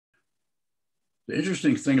The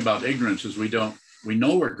interesting thing about ignorance is we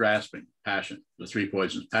know we're grasping passion, the three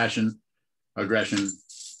poisons: passion, aggression,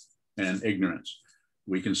 and ignorance.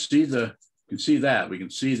 We can see that. We can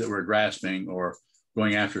see that we're grasping or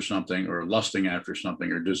going after something or lusting after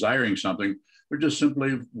something or desiring something. We're just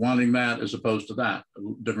simply wanting that as opposed to that.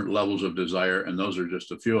 Different levels of desire, and those are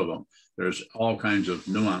just a few of them. There's all kinds of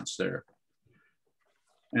nuance there.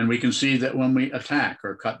 And we can see that when we attack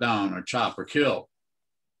or cut down or chop or kill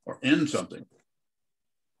or end something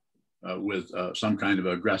with some kind of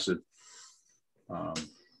aggressive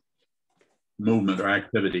movement or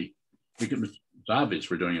activity, it's obvious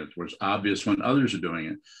we're doing it. It's obvious when others are doing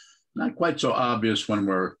it. Not quite so obvious when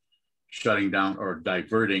we're shutting down or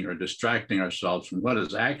diverting or distracting ourselves from what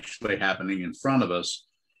is actually happening in front of us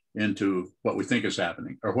into what we think is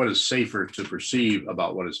happening or what is safer to perceive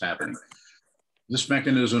about what is happening. This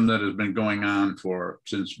mechanism that has been going on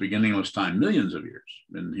since beginningless time, millions of years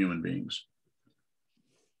in human beings,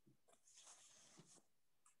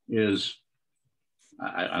 is,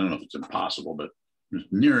 I don't know if it's impossible, but it's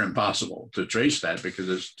near impossible to trace that because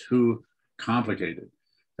it's too complicated.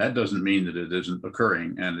 That doesn't mean that it isn't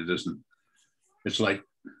occurring, and it isn't. It's like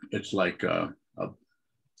a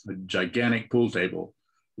gigantic pool table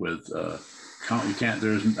with count. You can't.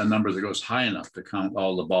 There's a number that goes high enough to count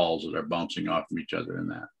all the balls that are bouncing off from each other in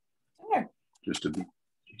that. Sure. Just to be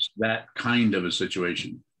that kind of a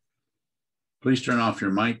situation. Please turn off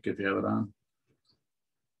your mic if you have it on.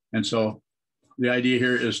 And so the idea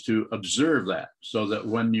here is to observe that, so that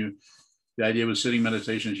the idea with sitting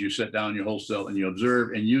meditation is you sit down, you hold still, and you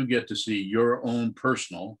observe, and you get to see your own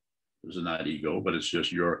personal, this is not ego, but it's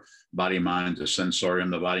just your body, mind, the sensorium,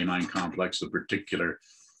 the body, mind complex, the particular,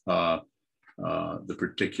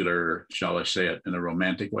 shall I say it in a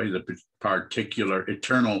romantic way, the particular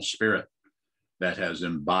eternal spirit that has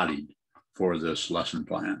embodied for this lesson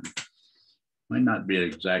plan. Might not be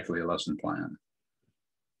exactly a lesson plan,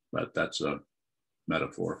 but that's a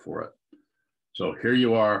metaphor for it. So here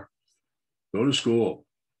you are. Go to school,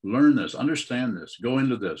 learn this, understand this, go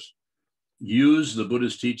into this, use the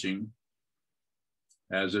Buddha's teaching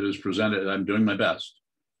as it is presented. I'm doing my best,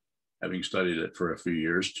 having studied it for a few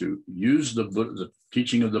years, to use the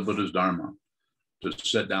teaching of the Buddha's Dharma to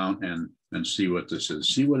sit down and see what this is,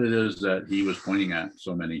 see what it is that he was pointing at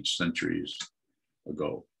so many centuries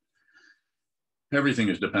ago. Everything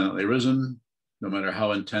is dependently risen, no matter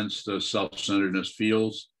how intense the self-centeredness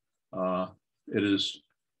feels. It is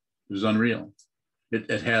unreal.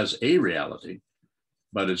 It has a reality,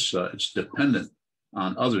 but it's dependent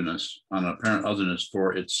on otherness, on apparent otherness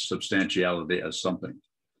for its substantiality as something.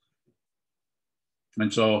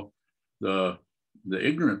 And so the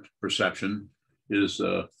ignorant perception is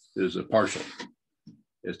a partial.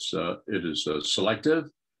 It is selective.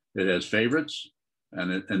 It has favorites,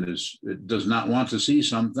 and it does not want to see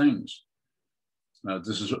some things.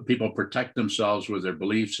 This is what people protect themselves with, their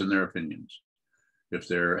beliefs and their opinions. If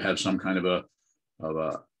they have some kind of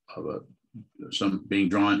some being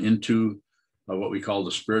drawn into what we call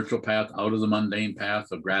the spiritual path, out of the mundane path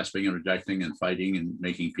of grasping and rejecting and fighting and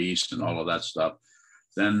making peace and all of that stuff,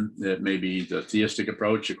 then it may be the theistic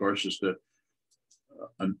approach, of course, is to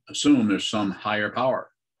assume there's some higher power.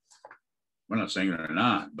 We're not saying they're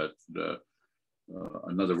not, but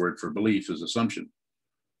another word for belief is assumption.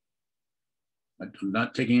 I'm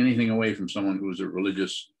not taking anything away from someone who's a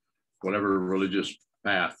religious, whatever religious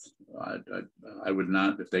path. I would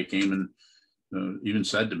not, if they came and even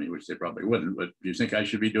said to me, which they probably wouldn't, but do you think I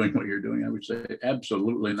should be doing what you're doing? I would say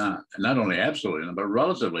absolutely not. And not only absolutely not, but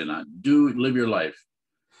relatively not. Live your life.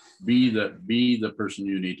 Be the person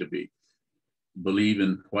you need to be. Believe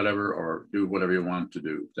in whatever or do whatever you want to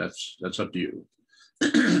do. That's up to you.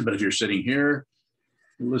 But if you're sitting here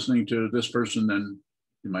listening to this person, then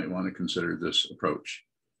you might want to consider this approach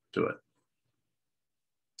to it,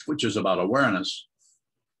 which is about awareness,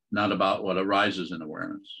 not about what arises in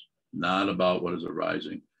awareness, not about what is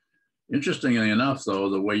arising. Interestingly enough, though,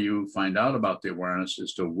 the way you find out about the awareness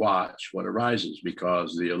is to watch what arises,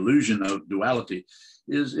 because the illusion of duality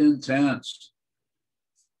is intense.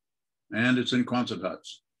 And it's in Quonset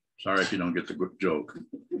huts. Sorry if you don't get the good joke.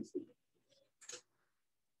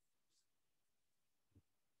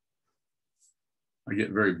 I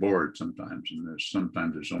get very bored sometimes, and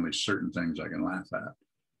sometimes there's only certain things I can laugh at.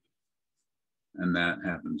 And that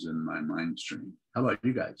happens in my mind stream. How about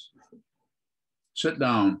you guys? Sit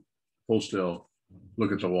down, hold still,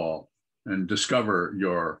 look at the wall, and discover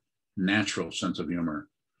your natural sense of humor.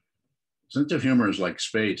 Sense of humor is like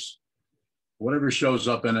space. Whatever shows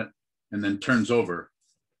up in it and then turns over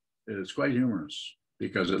is quite humorous,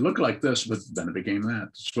 because it looked like this, but then it became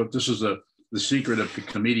that. This is the secret of the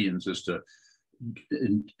comedians, is to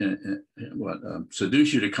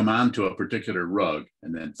seduce you to come onto a particular rug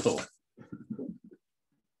and then pull.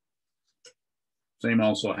 Same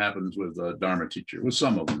also happens with a Dharma teacher, with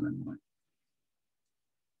some of them anyway.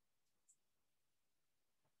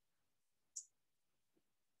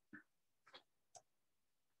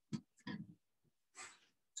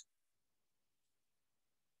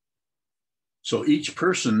 So each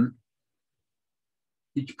person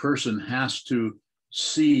has to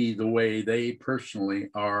see the way they personally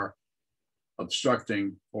are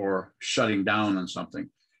obstructing or shutting down on something.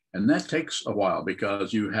 And that takes a while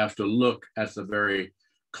because you have to look at the very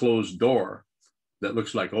closed door that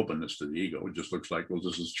looks like openness to the ego. It just looks like, well,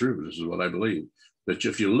 this is true. This is what I believe. But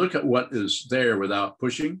if you look at what is there without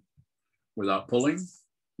pushing, without pulling,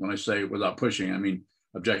 when I say without pushing, I mean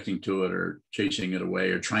objecting to it or chasing it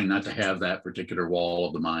away or trying not to have that particular wall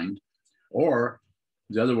of the mind. Or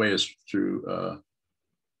the other way is through,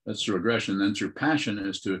 that's through aggression. Then through passion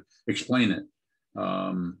is to explain it.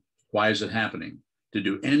 Why is it happening? To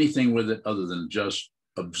do anything with it other than just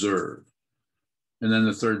observe. And then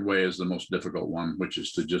the third way is the most difficult one, which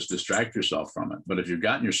is to just distract yourself from it. But if you've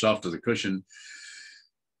gotten yourself to the cushion,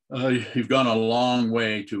 you've gone a long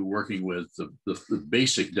way to working with the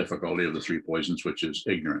basic difficulty of the three poisons, which is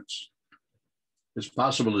ignorance. It's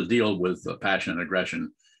possible to deal with passion and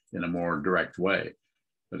aggression in a more direct way,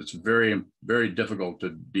 but it's very, very difficult to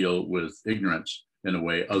deal with ignorance in a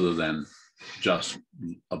way other than just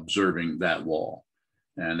observing that wall.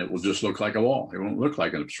 And it will just look like a wall. It won't look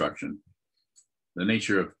like an obstruction. The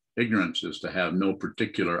nature of ignorance is to have no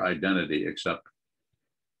particular identity except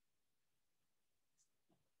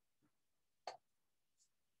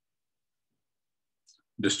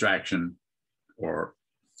distraction or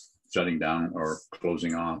shutting down or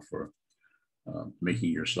closing off or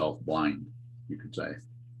making yourself blind, you could say.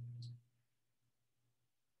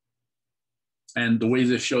 And the way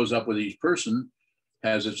this shows up with each person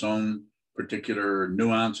has its own particular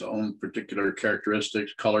nuance, own particular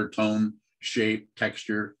characteristics, color, tone, shape,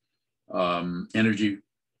 texture, energy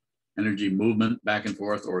movement back and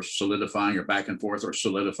forth, or solidifying, or back and forth, or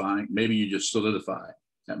solidifying. Maybe you just solidify.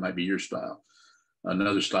 That might be your style.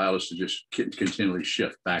 Another style is to just continually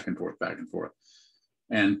shift back and forth,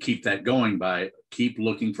 and keep that going by keep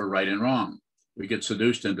looking for right and wrong. We get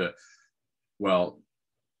seduced into, well,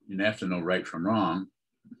 you have to know right from wrong.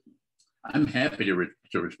 I'm happy to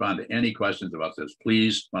respond to any questions about this.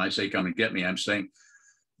 Please, when I say come and get me, I'm saying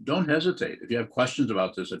don't hesitate. If you have questions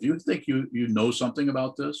about this, if you think you know something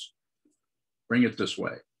about this, bring it this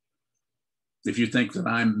way. If you think that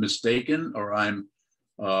I'm mistaken or I'm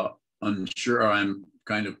unsure, or I'm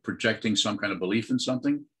kind of projecting some kind of belief in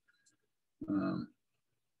something, come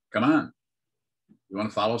on. You want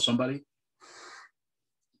to follow somebody?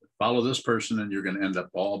 Follow this person and you're going to end up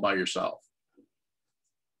all by yourself,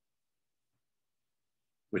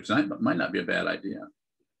 which might not be a bad idea.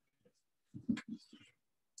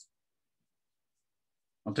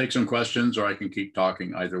 I'll take some questions or I can keep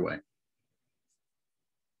talking either way.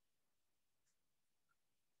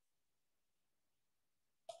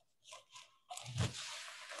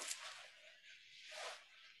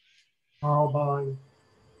 Carl Bond.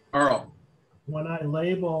 Carl. When I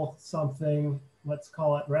label something, let's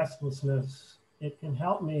call it restlessness, it can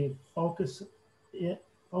help me focus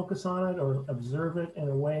on it or observe it in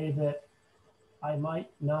a way that I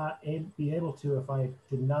might not be able to if I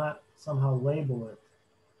did not somehow label it.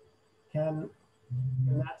 Can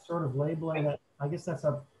that sort of labeling, that I guess that's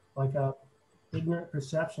like a ignorant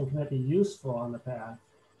perception, can it be useful on the path?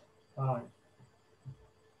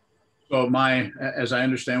 So as I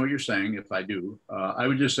understand what you're saying, if I do, I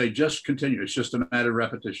would just say, just continue. It's just a matter of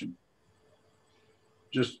repetition.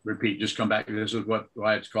 Just repeat, just come back. This is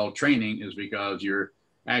why it's called training, is because you're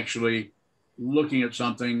actually looking at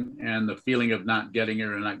something and the feeling of not getting it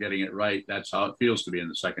or not getting it right. That's how it feels to be in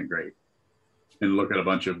the second grade. And look at a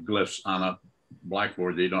bunch of glyphs on a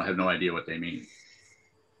blackboard that you don't have no idea what they mean.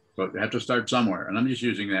 So you have to start somewhere. And I'm just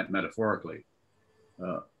using that metaphorically.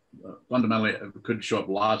 Fundamentally, it could show up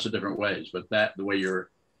lots of different ways, but the way you're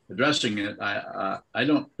addressing it, I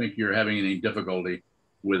don't think you're having any difficulty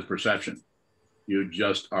with perception. You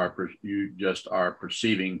just are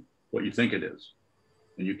perceiving what you think it is,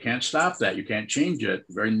 and you can't stop that. You can't change it.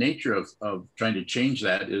 The very nature of trying to change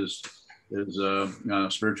that is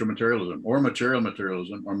spiritual materialism or material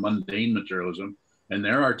materialism or mundane materialism, and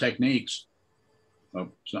there are techniques. And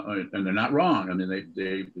they're not wrong. I mean,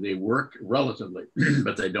 they work relatively,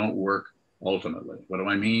 but they don't work ultimately. What do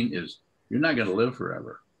I mean is you're not going to live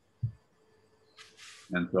forever.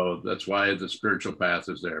 And so that's why the spiritual path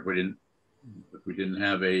is there. If we didn't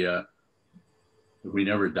have a If we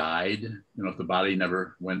never died, if the body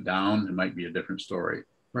never went down, it might be a different story.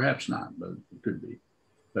 Perhaps not, but it could be.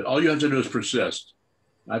 But all you have to do is persist.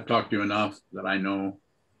 I've talked to you enough that I know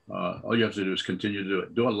all you have to do is continue to do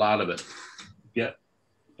it. Do a lot of it.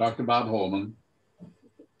 Talk to Bob Holman.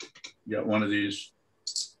 Get one of these.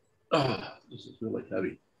 Oh, this is really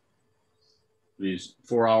heavy. These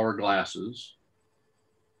 4-hour glasses.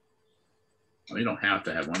 Well, you don't have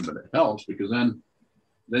to have one, but it helps because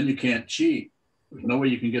then you can't cheat. There's no way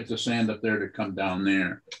you can get the sand up there to come down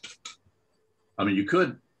there. I mean, you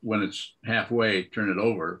could, when it's halfway, turn it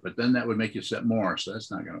over, but then that would make you set more. So that's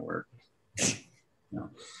not going to work. No.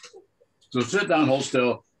 So sit down, hold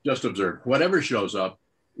still, just observe. Whatever shows up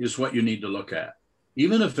is what you need to look at.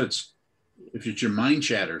 Even if it's your mind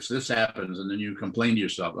chatters, this happens, and then you complain to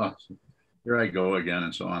yourself, oh, here I go again,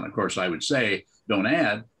 and so on. Of course, I would say don't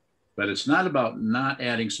add, but it's not about not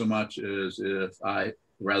adding so much as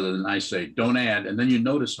rather than I say don't add, and then you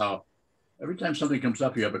notice how every time something comes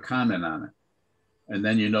up, you have a comment on it. And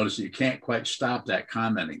then you notice that you can't quite stop that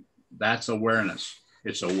commenting. That's awareness.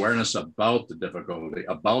 It's awareness about the difficulty,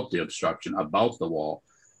 about the obstruction, about the wall.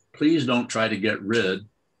 Please don't try to get rid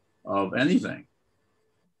of anything.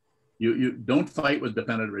 You don't fight with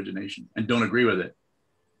dependent origination, and don't agree with it,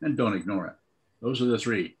 and don't ignore it. Those are the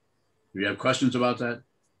three. If you have questions about that,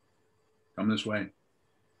 come this way.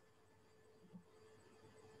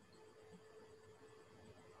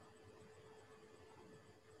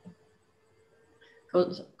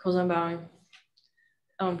 Sokuzan bowing.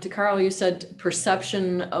 To Carl, you said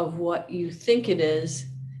perception of what you think it is.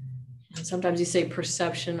 And sometimes you say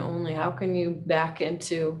perception only. How can you back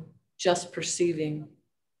into just perceiving?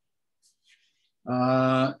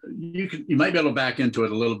 You might be able to back into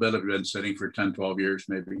it a little bit if you've been sitting for 10, 12 years,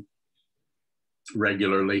 maybe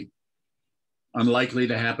regularly. Unlikely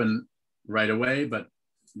to happen right away, but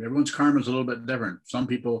everyone's karma is a little bit different. Some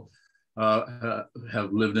people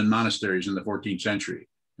have lived in monasteries in the 14th century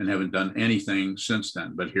and haven't done anything since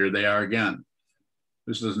then, but here they are again.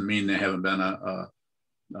 This doesn't mean they haven't been a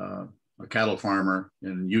cattle farmer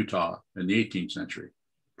in Utah in the 18th century.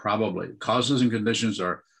 Probably. Causes and conditions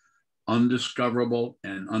are undiscoverable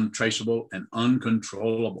and untraceable and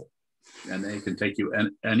uncontrollable, and they can take you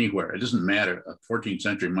anywhere. It doesn't matter. 14th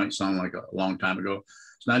century might sound like a long time ago.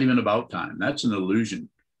 It's not even about time. That's an illusion,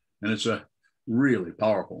 and it's a really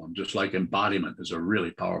powerful one, just like embodiment is a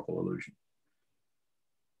really powerful illusion.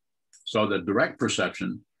 So the direct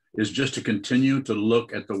perception is just to continue to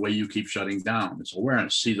look at the way you keep shutting down. It's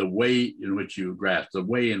awareness. See the way in which you grasp, the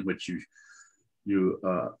way in which you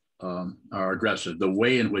are aggressive, the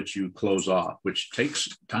way in which you close off, which takes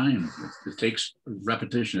time. It takes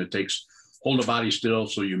repetition. It takes hold the body still,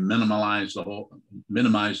 so you minimize the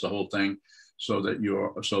whole thing, so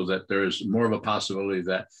that there is more of a possibility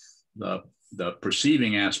that the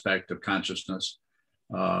perceiving aspect of consciousness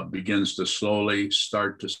begins to slowly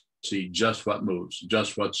start to see just what moves,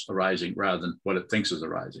 just what's arising, rather than what it thinks is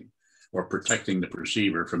arising, or protecting the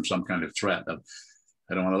perceiver from some kind of threat of,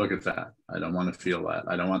 I don't want to look at that. I don't want to feel that.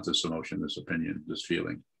 I don't want this emotion, this opinion, this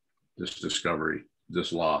feeling, this discovery,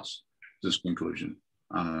 this loss, this conclusion,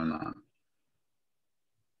 on and on.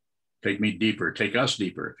 Take me deeper, take us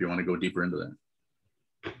deeper if you want to go deeper into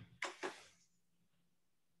that.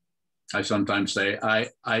 I sometimes say,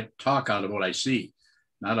 I talk out of what I see,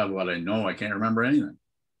 not out of what I know. I can't remember anything.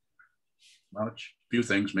 Much, few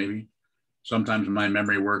things maybe. Sometimes my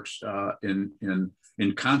memory works in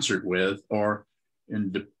concert with, or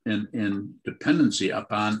in dependency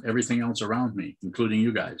upon everything else around me, including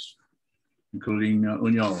you guys, including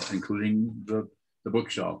Unyo, including the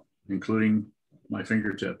bookshelf, including my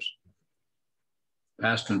fingertips.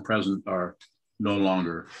 Past and present are no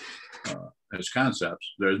longer as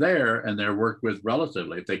concepts. They're there and they're worked with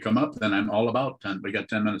relatively. If they come up, then I'm all about 10. We got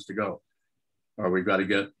 10 minutes to go, or we've got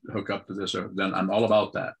to hook up to this, or then I'm all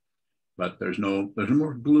about that. But there's no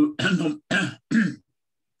more glue.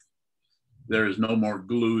 There is no more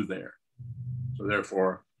glue there. So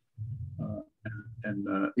therefore,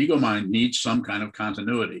 ego mind needs some kind of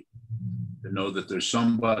continuity to know that there's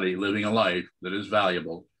somebody living a life that is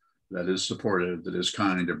valuable, that is supportive, that is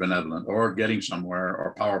kind or benevolent, or getting somewhere,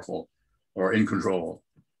 or powerful, or in control,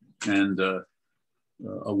 and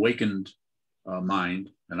awakened mind.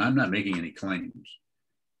 And I'm not making any claims.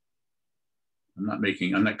 I'm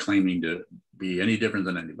not claiming to be any different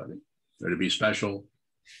than anybody, or to be special.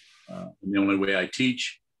 And the only way I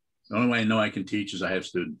teach, the only way I know I can teach is I have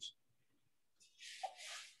students.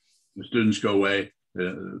 The students go away,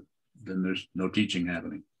 then there's no teaching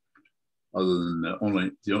happening. Other than the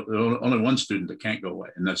only one student that can't go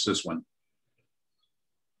away, and that's this one.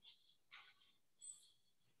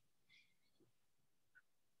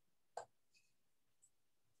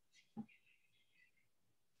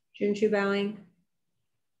 Junshu bowing.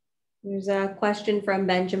 There's a question from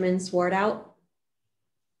Benjamin Swartout.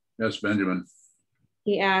 Yes, Benjamin.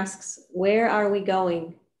 He asks, where are we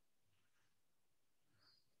going?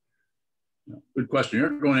 Good question.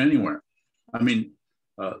 You're not going anywhere. I mean,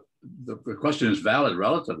 the question is valid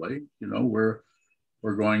relatively. You know, we're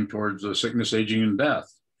going towards sickness, aging, and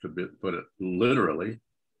death, to put it literally,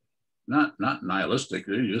 not nihilistic.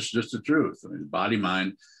 It's just the truth. I mean, body,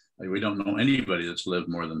 mind. We don't know anybody that's lived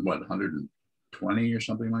more than what, 120 or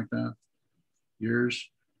something like that years.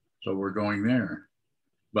 So we're going there.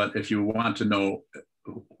 But if you want to know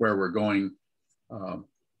where we're going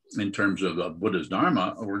in terms of Buddha's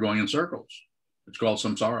Dharma, we're going in circles. It's called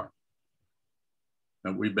samsara.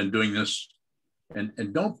 And we've been doing this, and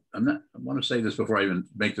I want to say this before I even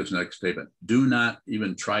make this next statement. Do not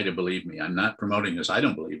even try to believe me. I'm not promoting this. I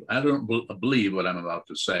don't believe what I'm about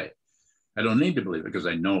to say. I don't need to believe it because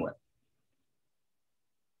I know it.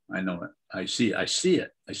 I know it. I see it.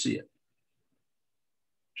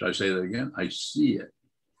 Shall I say that again? I see it.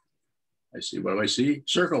 I see. What do I see?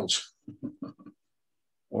 Circles.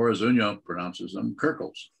 Or as Unya pronounces them,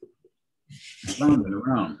 kirkles. Round and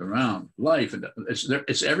around, around. Life.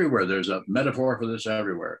 It's everywhere. There's a metaphor for this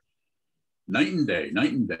everywhere. Night and day,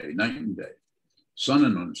 night and day, night and day. Sun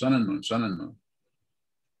and moon, sun and moon, sun and moon.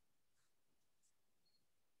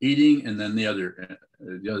 Eating, and then the other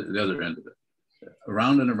end of it.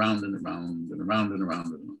 Around and around and around and around and around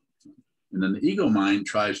and around. And then the ego mind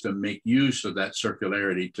tries to make use of that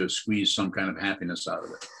circularity to squeeze some kind of happiness out of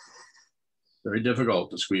it. Very difficult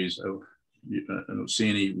to squeeze. I don't see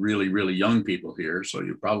any really, really young people here, so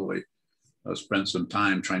you probably spent some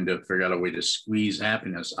time trying to figure out a way to squeeze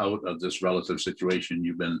happiness out of this relative situation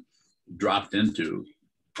you've been dropped into,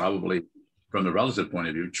 probably from the relative point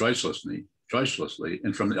of view, choicelessly,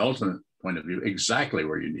 and from the ultimate point of view, exactly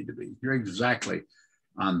where you need to be. You're exactly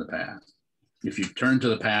on the path. If you turn to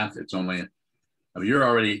the path, it's only, you've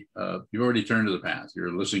already turned to the path.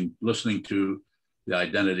 You're listening to the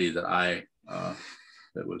identity that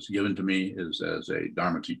that was given to me as a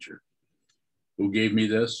Dharma teacher. Who gave me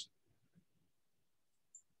this?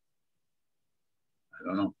 I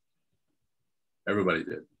don't know. Everybody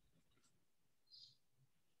did.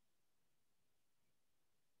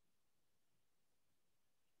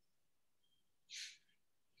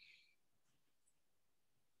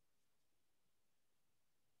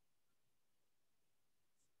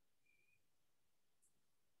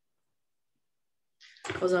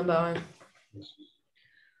 Goes on bowing.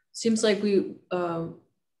 Seems like we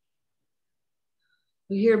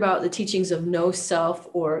hear about the teachings of no self,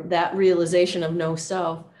 or that realization of no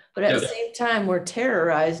self, but at the same time, we're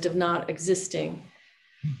terrorized of not existing.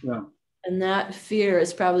 Yeah. And that fear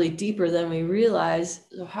is probably deeper than we realize.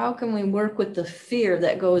 So how can we work with the fear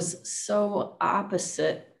that goes so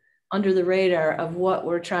opposite, under the radar of what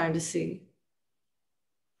we're trying to see?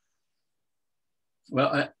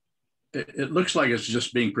 Well, it looks like it's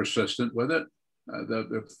just being persistent with it.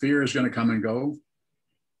 The fear is going to come and go.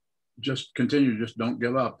 Just continue, just don't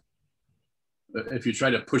give up. If you try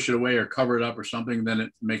to push it away or cover it up or something, then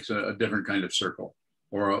it makes a different kind of circle,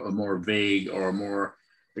 or a more vague, or a more,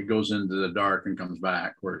 it goes into the dark and comes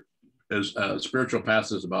back. Where spiritual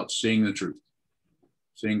path is about seeing the truth,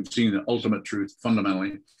 seeing the ultimate truth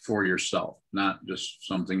fundamentally for yourself, not just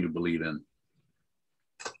something you believe in.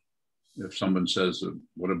 If someone says,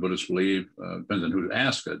 what do Buddhists believe? Depends on who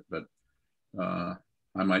asks it, but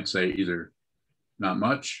I might say either not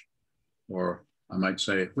much, or I might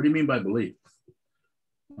say, what do you mean by belief?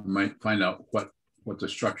 I might find out what the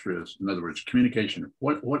structure is. In other words, communication.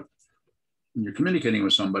 What when you're communicating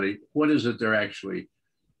with somebody, what is it they're actually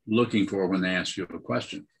looking for when they ask you a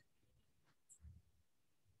question?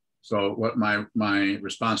 So what my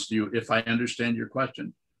response to you, if I understand your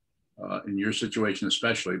question, in your situation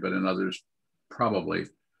especially, but in others probably,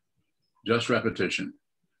 just repetition.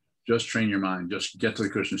 Just train your mind, just get to the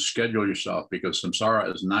cushion, schedule yourself, because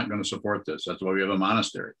samsara is not going to support this. That's why we have a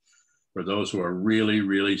monastery, for those who are really,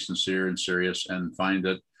 really sincere and serious and find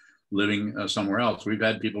that living somewhere else. We've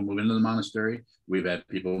had people move into the monastery. We've had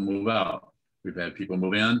people move out. We've had people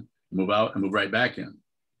move in, move out, and move right back in.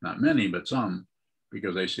 Not many, but some,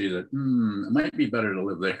 because they see that it might be better to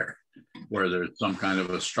live there, where there's some kind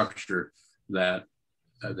of a structure that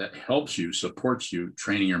helps you, supports you,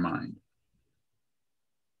 training your mind.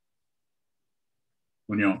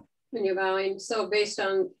 When you're bowing. So based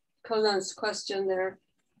on Kozan's question, there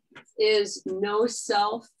is no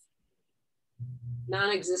self,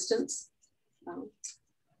 non-existence. Well,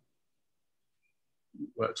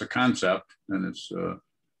 it's a concept, and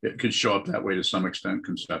it could show up that way to some extent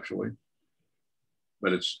conceptually.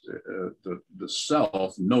 but it's the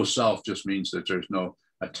self. No self just means that there's no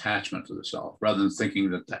attachment to the self, rather than thinking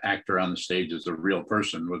that the actor on the stage is the real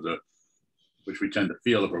person which we tend to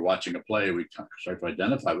feel if we're watching a play. We start to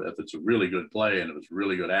identify with it. If it's a really good play and if it's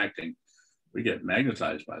really good acting, we get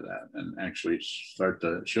magnetized by that and actually start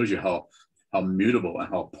to, shows you how mutable and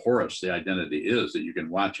how porous the identity is, that you can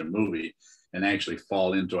watch a movie and actually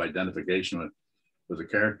fall into identification with a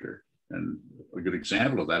character. And a good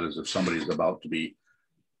example of that is if somebody's about to be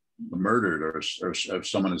murdered, or if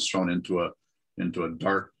someone is thrown into a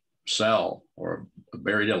dark cell or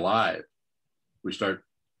buried alive, we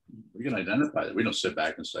can identify that. We don't sit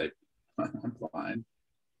back and say, I'm fine,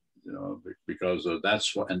 because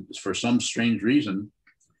that's what, and for some strange reason,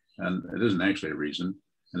 and it isn't actually a reason,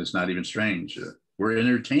 and it's not even strange, we're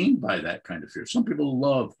entertained by that kind of fear. Some people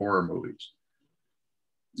love horror movies,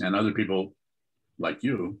 and other people, like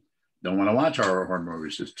you, don't want to watch horror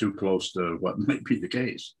movies. It's too close to what might be the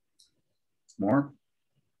case. More?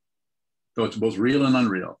 So it's both real and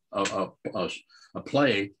unreal. A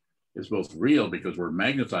play is both real because we're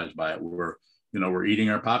magnetized by it. We're eating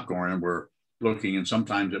our popcorn and we're looking, and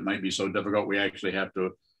sometimes it might be so difficult we actually have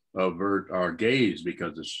to avert our gaze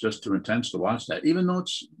because it's just too intense to watch that. Even though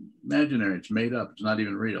it's imaginary, it's made up, it's not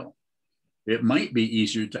even real. It might be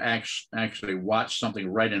easier to actually watch something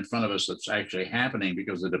right in front of us that's actually happening,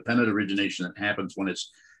 because the dependent origination that happens when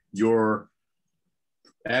it's your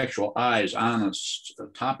actual eyes on a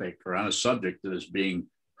topic or on a subject that is being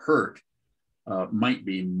hurt might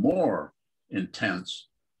be more intense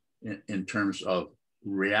in terms of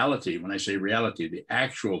reality. When I say reality, the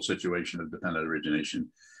actual situation of dependent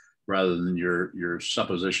origination, rather than your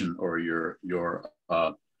supposition or your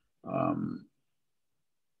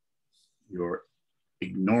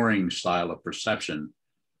ignoring style of perception,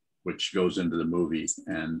 which goes into the movie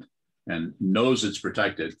and knows it's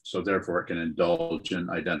protected, so therefore it can indulge in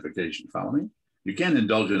identification. Follow me? You can't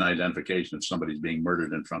indulge in identification if somebody's being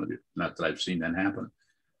murdered in front of you. Not that I've seen that happen,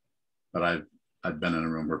 but I've been in a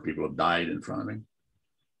room where people have died in front of me.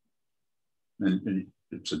 And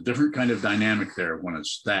it's a different kind of dynamic there when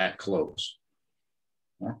it's that close.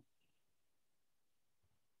 Yeah.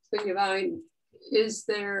 So, Divine, is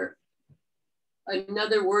there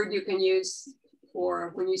another word you can use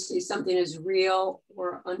for when you say something is real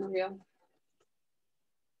or unreal?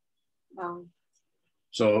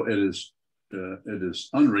 So it is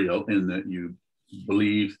unreal in that you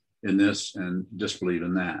believe in this and disbelieve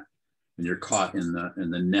in that, and you're caught in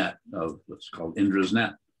the net of what's called Indra's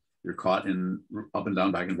net. You're caught in up and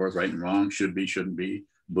down, back and forth, right and wrong, should be, shouldn't be,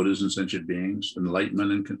 Buddhas and sentient beings,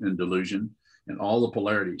 enlightenment and delusion, and all the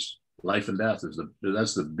polarities. Life and death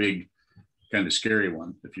that's the big kind of scary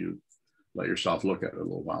one if you let yourself look at it a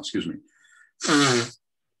little while. Excuse me.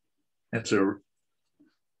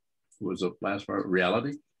 Was the last part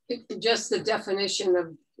reality? Just the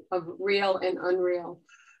definition of real and unreal.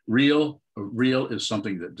 Real is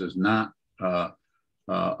something that does not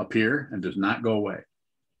appear and does not go away.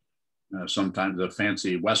 Sometimes the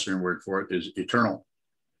fancy Western word for it is eternal.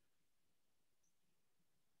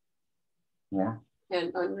 More?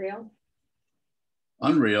 And unreal?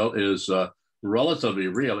 Unreal is relatively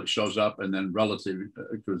real. It shows up and then relatively,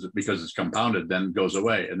 because it's compounded, then goes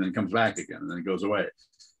away and then comes back again and then it goes away.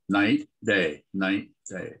 Night, day,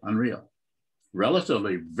 unreal.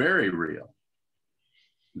 Relatively very real.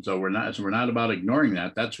 And so we're not about ignoring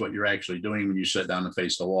that. That's what you're actually doing when you sit down and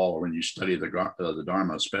face the wall, or when you study the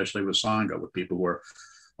Dharma, especially with Sangha, with people who are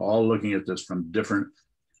all looking at this from different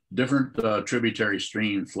tributary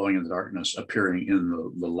streams flowing in the darkness, appearing in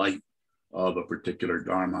the light of a particular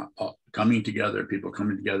Dharma, coming together, people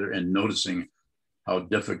coming together and noticing how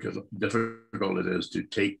difficult it is to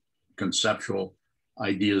take conceptual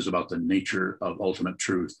ideas about the nature of ultimate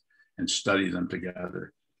truth and study them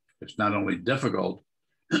together. It's not only difficult,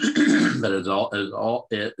 but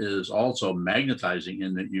it is also magnetizing,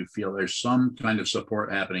 in that you feel there's some kind of support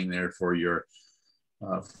happening there for your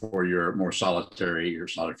more solitary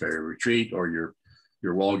retreat, or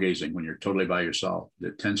your wall gazing when you're totally by yourself.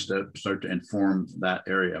 It tends to start to inform that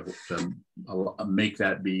area, to make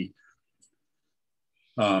that be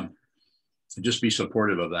just be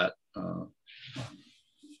supportive of that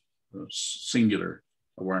singular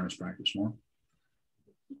awareness practice more.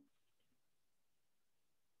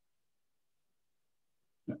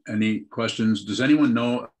 Any questions? Does anyone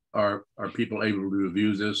know, are people able to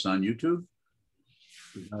view this on YouTube?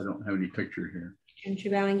 I don't have any picture here. And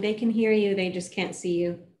you're bowing. They can hear you, they just can't see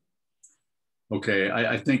you. Okay,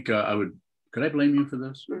 I think could I blame you for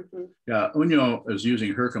this? Mm-hmm. Yeah, Unyo is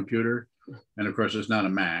using her computer, and of course it's not a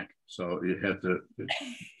Mac, so you have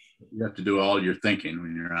to do all your thinking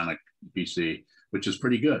when you're on a PC. which is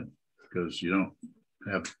pretty good because you don't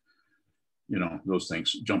have, you know, those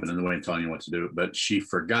things jumping in the way and telling you what to do. But she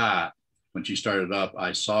forgot when she started up.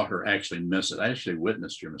 I saw her actually miss it. I actually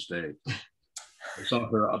witnessed your mistake. I saw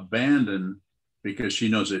her abandon because she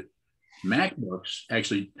knows that MacBooks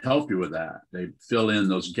actually help you with that. They fill in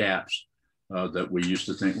those gaps that we used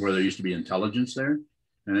to think where there used to be intelligence there,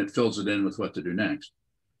 and it fills it in with what to do next.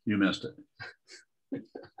 You missed it.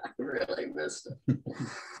 I really missed it.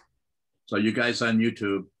 So you guys on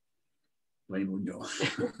YouTube, blame Window.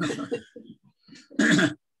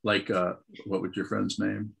 Like, what was your friend's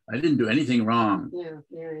name? I didn't do anything wrong. Yeah,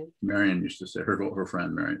 Marion. Marion used to say, her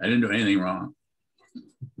friend Marion, I didn't do anything wrong.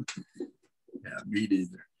 Yeah, me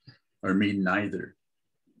neither, or me neither.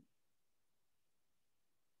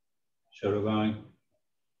 SokukoJi.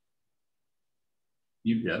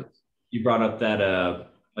 Yes. You brought up that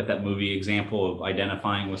like that movie example of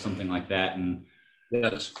identifying with something like that, and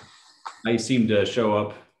Yes. I seem to show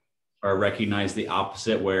up or recognize the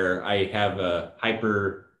opposite, where I have a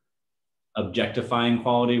hyper objectifying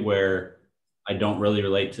quality where I don't really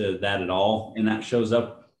relate to that at all, and that shows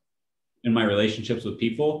up in my relationships with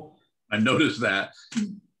people. I noticed that.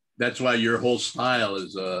 That's why your whole style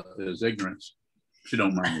is ignorance. If you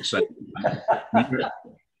don't mind me saying.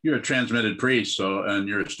 You're a transmitted priest, so, and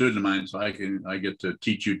you're a student of mine, so I get to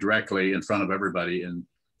teach you directly in front of everybody, and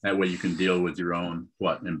that way you can deal with your own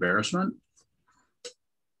embarrassment.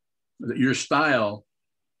 Your style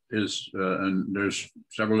is, and there's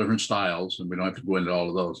several different styles, and we don't have to go into all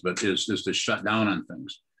of those, but is to shut down on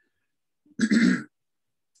things.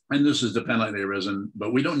 And this is dependently arisen,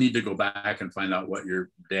 but we don't need to go back and find out what your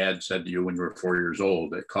dad said to you when you were 4 years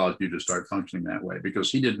old that caused you to start functioning that way,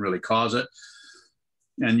 because he didn't really cause it.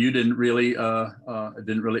 And you didn't really, it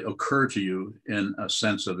didn't really occur to you in a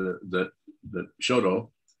sense of that Shoto,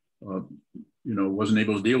 wasn't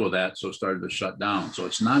able to deal with that, so started to shut down. So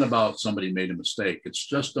it's not about somebody made a mistake. It's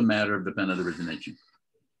just a matter of dependent origination.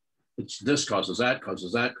 It's this causes that,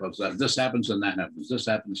 causes that, causes that. This happens and that happens. This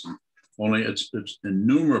happens. And only it's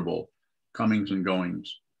innumerable comings and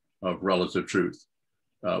goings of relative truth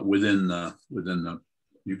within the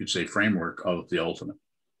you could say framework of the ultimate.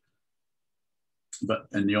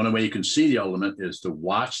 And the only way you can see the ultimate is to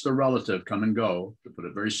watch the relative come and go, to put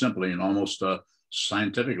it very simply and almost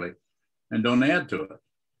scientifically, and don't add to it.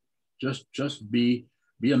 Just be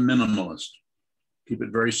a minimalist. Keep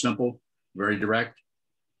it very simple, very direct.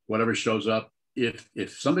 Whatever shows up, if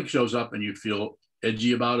something shows up and you feel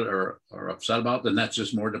edgy about it or upset about it, then that's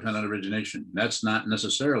just more dependent origination. That's not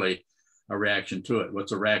necessarily a reaction to it.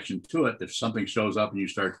 What's a reaction to it? If something shows up and you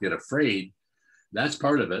start to get afraid, that's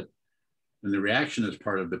part of it. And the reaction is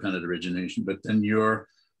part of dependent origination, but then you're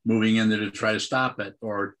moving in there to try to stop it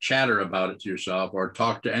or chatter about it to yourself or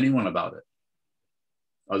talk to anyone about it.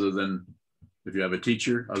 Other than if you have a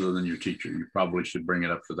teacher, other than your teacher, you probably should bring it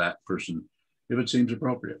up to that person if it seems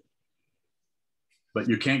appropriate. But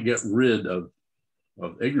you can't get rid of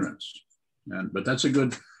ignorance. But that's a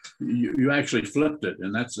good, you actually flipped it.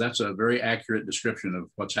 And that's a very accurate description of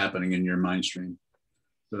what's happening in your mind stream.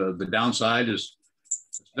 The downside is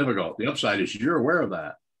it's difficult. The upside is you're aware of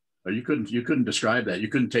that. Or you couldn't describe that. You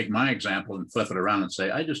couldn't take my example and flip it around and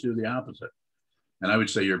say, I just do the opposite. And I would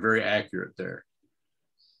say you're very accurate there.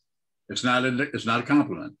 It's not a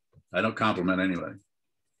compliment. I don't compliment anyway.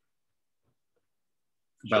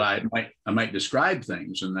 But I might describe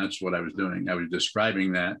things, and that's what I was doing. I was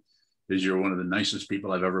describing that as you're one of the nicest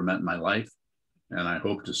people I've ever met in my life, and I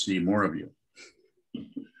hope to see more of you.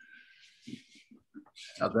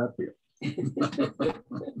 How'd that feel?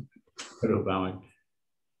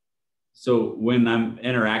 So when I'm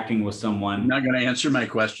interacting with someone, You're not going to answer my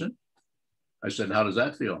question. I said, how does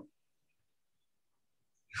that feel?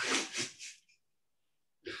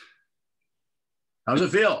 How does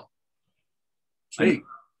it feel? Speak.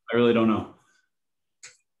 I really don't know.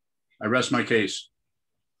 I rest my case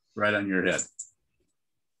right on your head.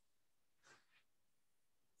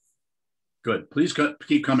 Good. Please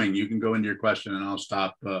keep coming. You can go into your question and I'll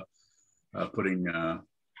stop putting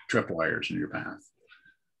tripwires in your path.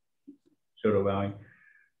 SokukoJi.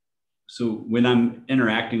 So when I'm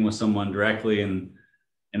interacting with someone directly and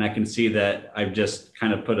I can see that I've just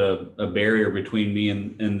kind of put a barrier between me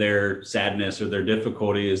and their sadness or their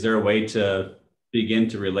difficulty, is there a way to begin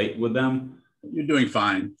to relate with them? You're doing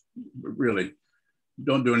fine. Really.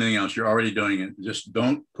 Don't do anything else. You're already doing it. Just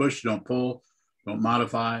don't push, don't pull, don't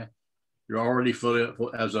modify. You're already fully,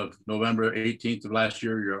 as of November 18th of last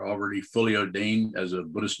year, you're already fully ordained as a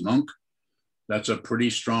Buddhist monk. That's a pretty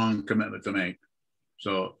strong commitment to make.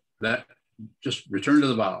 So that just return to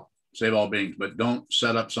the vow. save all beings, but don't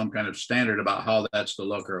set up some kind of standard about how that's to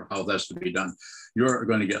look or how that's to be done. You're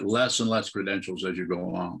going to get less and less credentials as you go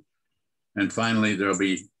along. And finally, there'll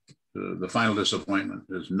be the final disappointment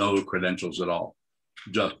is no credentials at all.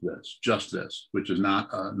 Just this, which is not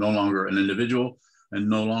no longer an individual, and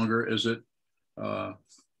no longer is it a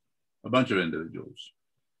bunch of individuals.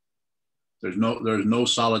 There's no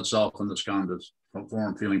solid self in the skandhas,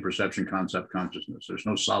 form, feeling, perception, concept, consciousness. There's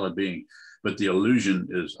no solid being, but the illusion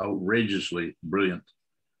is outrageously brilliant.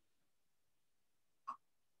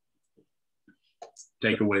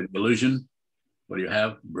 Take away the illusion, what do you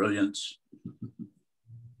have? Brilliance.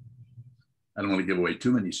 I don't want to give away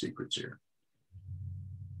too many secrets here.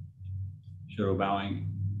 Show bowing.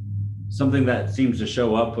 Something that seems to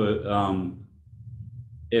show up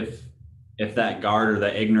if that guard or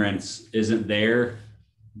that ignorance isn't there,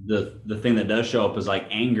 the thing that does show up is like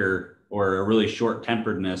anger or a really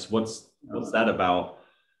short-temperedness. What's that about?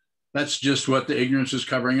 That's just what the ignorance is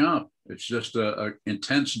covering up. It's just a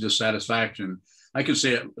intense dissatisfaction. I can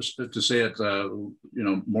say it to say it,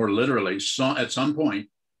 more literally. So at some point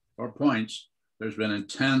or points, there's been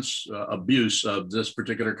intense abuse of this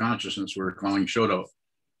particular consciousness we're calling Shodo.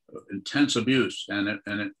 Intense abuse, and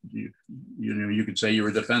you could say you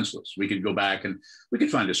were defenseless. We could go back and we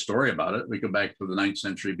could find a story about it. We go back to the 9th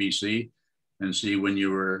century BC and see when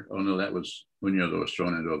you were. Oh no, that was when Yoda was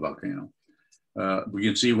thrown into a volcano. We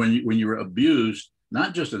can see when you were abused,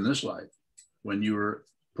 not just in this life, when you were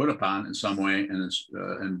put upon in some way and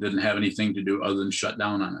didn't have anything to do other than shut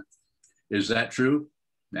down on it. Is that true?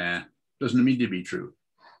 Nah, doesn't need to be true.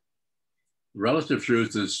 Relative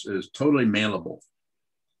truth is totally malleable.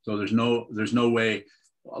 So there's no way,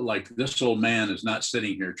 like this old man is not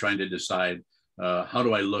sitting here trying to decide how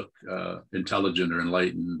do I look intelligent or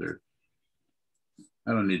enlightened, or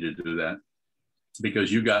I don't need to do that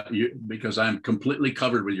because I'm completely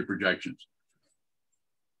covered with your projections.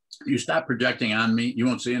 You stop projecting on me, you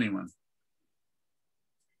won't see anyone.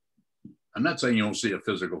 I'm not saying you won't see a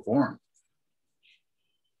physical form.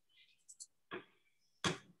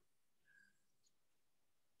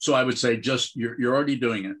 So I would say just you're already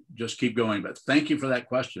doing it. Just keep going. But thank you for that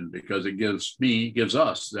question, because it gives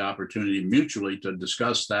us the opportunity mutually to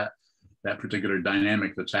discuss that particular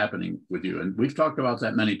dynamic that's happening with you. And we've talked about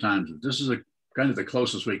that many times. This is kind of the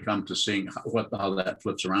closest we come to seeing how that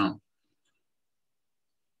flips around.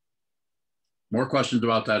 More questions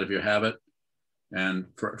about that if you have it. And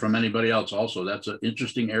from anybody else also, that's an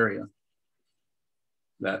interesting area,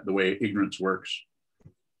 that the way ignorance works.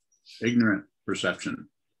 Ignorant perception.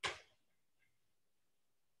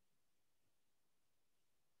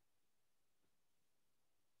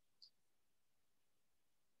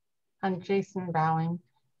 I'm Jason Bowing.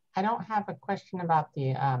 I don't have a question about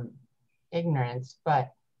the ignorance,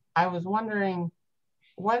 but I was wondering,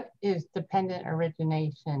 what is dependent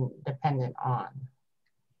origination dependent on?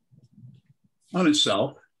 On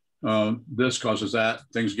itself. This causes that.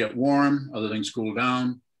 Things get warm, other things cool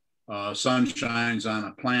down. Sun shines on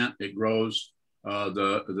a plant, it grows.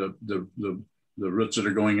 The roots that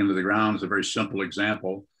are going into the ground is a very simple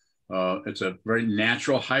example. It's a very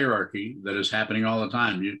natural hierarchy that is happening all the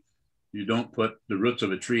time. You don't put the roots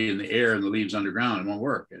of a tree in the air and the leaves underground, it won't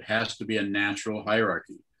work. It has to be a natural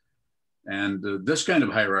hierarchy. And this kind of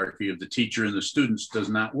hierarchy of the teacher and the students does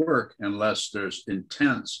not work unless there's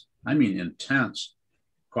intense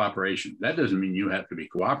cooperation. That doesn't mean you have to be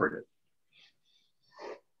cooperative.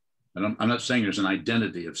 And I'm not saying there's an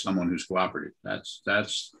identity of someone who's cooperative. That's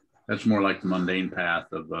more like the mundane path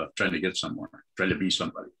of trying to get somewhere, trying to be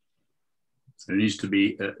somebody. There needs to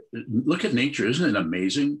be, look at nature, isn't it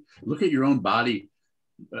amazing? Look at your own body.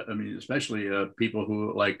 I mean, especially people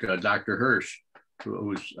who like Dr. Hirsch,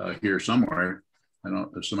 who's here somewhere. I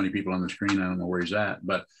don't, there's so many people on the screen, I don't know where he's at,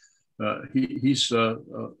 but he's a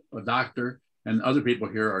doctor, and other people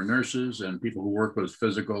here are nurses and people who work with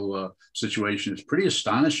physical situations. It's pretty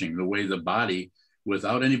astonishing the way the body,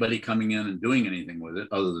 without anybody coming in and doing anything with it,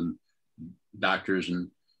 other than doctors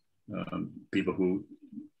and people who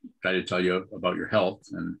try to tell you about your health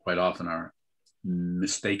and quite often are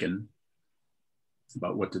mistaken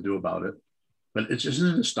about what to do about it. But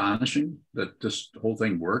isn't it astonishing that this whole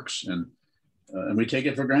thing works, and we take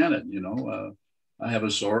it for granted? You know, I have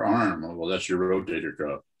a sore arm. Oh, well, that's your rotator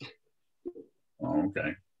cuff. Oh,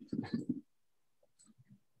 okay.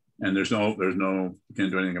 And there's no, you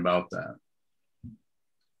can't do anything about that.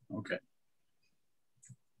 Okay.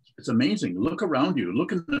 It's amazing. Look around you.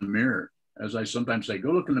 Look in the mirror. As I sometimes say,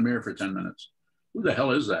 go look in the mirror for 10 minutes. Who the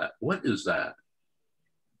hell is that? What is that?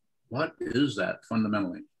 What is that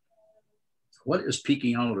fundamentally? What is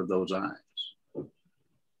peeking out of those eyes?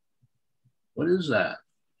 What is that?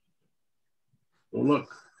 Well,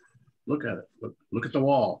 look at it. Look at the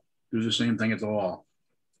wall. Do the same thing at the wall.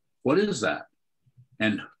 What is that?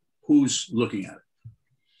 And who's looking at it?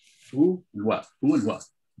 Who and what? Who and what?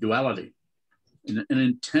 Duality. An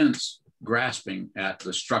intense grasping at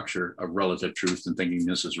the structure of relative truth and thinking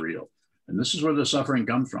this is real. And this is where the suffering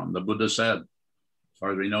comes from. The Buddha said, as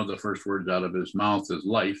far as we know, the first words out of his mouth is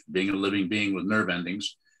life, being a living being with nerve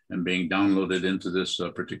endings and being downloaded into this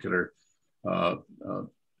particular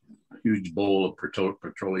huge bowl of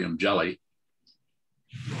petroleum jelly.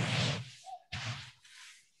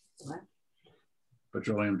 What?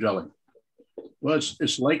 Petroleum jelly. Well,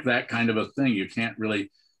 it's like that kind of a thing. You can't really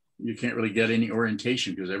get any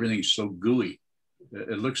orientation because everything's so gooey.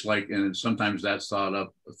 It looks like, and sometimes that's thought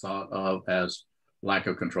of as lack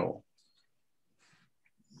of control.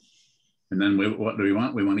 And then what do we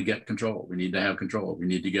want? We want to get control. We need to have control. We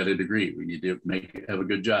need to get a degree. We need to have a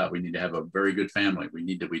good job. We need to have a very good family. We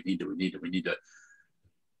need to,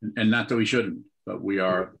 and not that we shouldn't, but we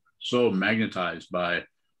are so magnetized by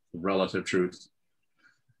relative truth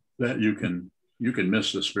that you can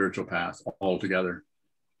miss the spiritual path altogether.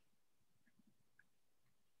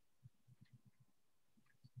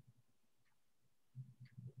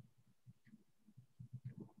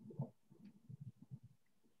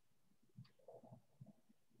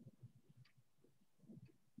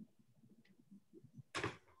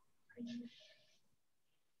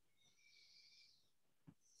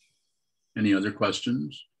 Any other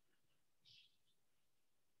questions?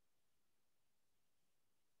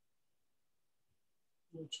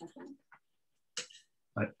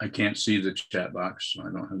 I can't see the chat box, so I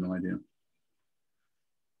don't have no idea.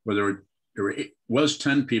 Well, there was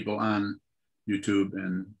 10 people on YouTube,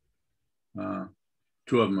 and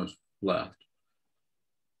 2 of them was left.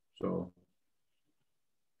 So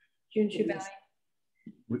Junshu Valley.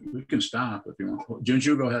 we can stop if you want.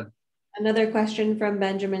 Junshu, go ahead. Another question from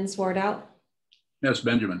Benjamin Swartout. Yes,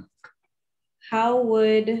 Benjamin. How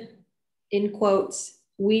would, in quotes,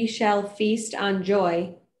 "we shall feast on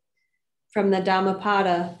joy" from the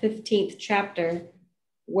Dhammapada 15th chapter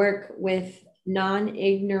work with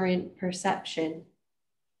non-ignorant perception?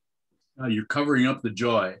 You're covering up the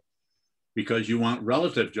joy because you want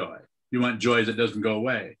relative joy. You want joy that doesn't go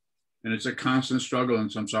away. And it's a constant struggle in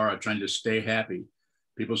samsara, trying to stay happy.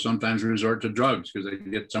 People sometimes resort to drugs because they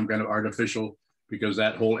get some kind of artificial, because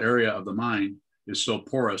that whole area of the mind is so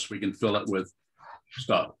porous, we can fill it with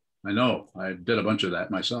stuff. I know, I did a bunch of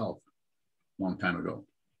that myself a long time ago.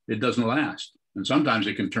 It doesn't last. And sometimes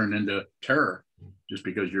it can turn into terror just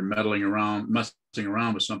because you're messing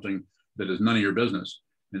around with something that is none of your business.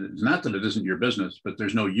 And it's not that it isn't your business, but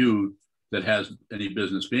there's no you that has any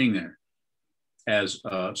business being there as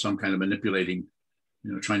some kind of manipulating,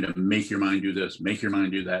 trying to make your mind do this, make your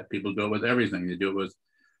mind do that. People do it with everything. They do it with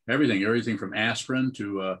everything from aspirin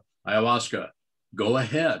to ayahuasca. Go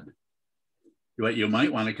ahead. What you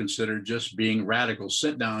might want to consider just being radical.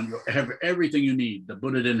 Sit down, you'll have everything you need. The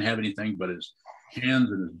Buddha didn't have anything but his hands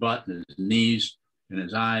and his butt and his knees and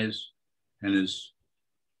his eyes and his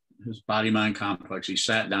body-mind complex. He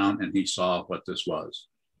sat down and he saw what this was.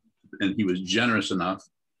 And he was generous enough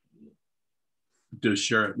to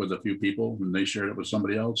share it with a few people, and they shared it with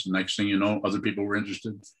somebody else. The next thing you know, other people were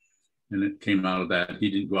interested, and it came out of that. He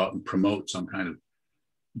didn't go out and promote some kind of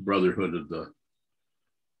brotherhood of the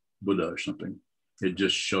Buddha or something. It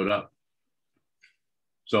just showed up.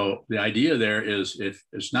 So the idea there is, if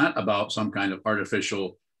it's not about some kind of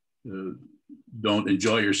artificial, don't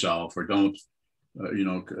enjoy yourself, or don't,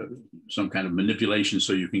 some kind of manipulation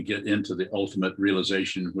so you can get into the ultimate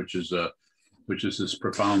realization, which is this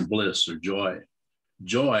profound bliss or joy.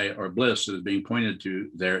 Joy or bliss that is being pointed to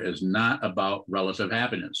there is not about relative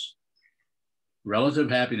happiness. Relative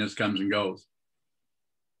happiness comes and goes.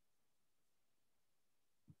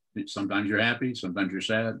 Sometimes you're happy, sometimes you're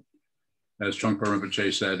sad. As Trungpa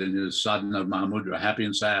Rinpoche said in his Sadhana of Mahamudra, happy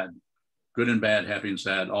and sad, good and bad, happy and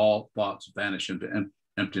sad, all thoughts vanish into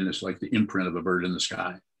emptiness like the imprint of a bird in the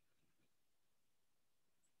sky.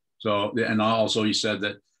 So, and also he said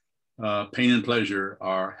that pain and pleasure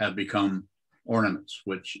have become ornaments,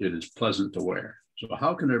 which it is pleasant to wear. So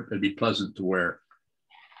how can it be pleasant to wear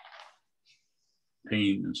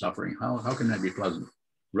pain and suffering? How can that be pleasant?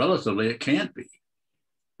 Relatively, it can't be.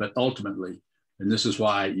 But ultimately, and this is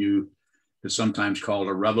why it's sometimes called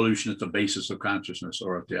a revolution at the basis of consciousness,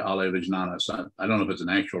 or at the Ale Vijnana. I don't know if it's an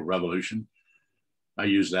actual revolution. I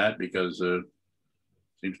use that because it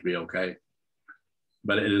seems to be okay.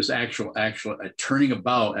 But it is actual a turning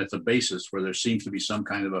about at the basis where there seems to be some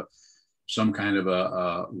kind of a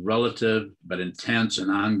relative but intense and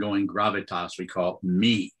ongoing gravitas we call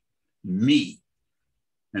me.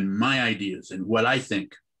 and my ideas and what I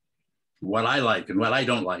think, what I like and what I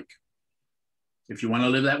don't like. If you want to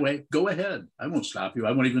live that way, go ahead. I won't stop you.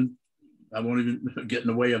 I won't even get in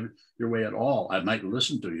the way of your way at all. I might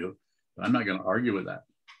listen to you, but I'm not going to argue with that.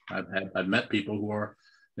 I've met people who are,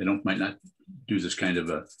 might not do this kind of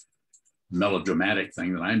a melodramatic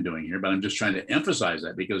thing that I'm doing here, but I'm just trying to emphasize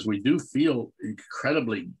that because we do feel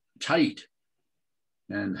incredibly tight.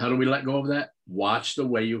 And how do we let go of that? Watch the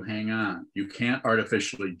way you hang on. You can't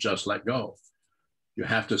artificially just let go. You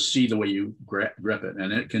have to see the way you grip it,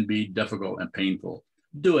 and it can be difficult and painful.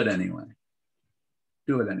 Do it anyway.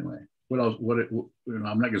 Do it anyway. What else?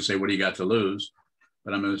 I'm not going to say what do you got to lose,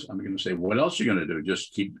 but I'm going to say what else are you going to do?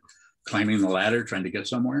 Just keep climbing the ladder, trying to get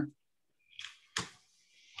somewhere.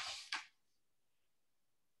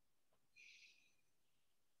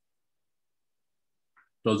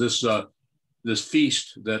 So this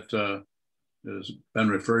feast that has been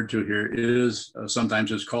referred to here is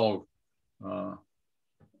sometimes it's called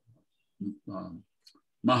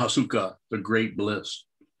Mahasukha, the great bliss.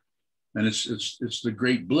 And it's the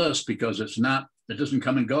great bliss because it doesn't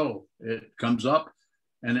come and go. It comes up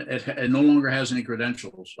and it no longer has any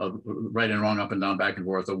credentials of right and wrong, up and down, back and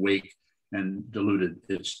forth, awake and deluded.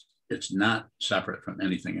 It's not separate from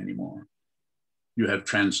anything anymore. You have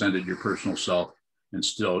transcended your personal self and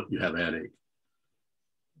still you have a headache.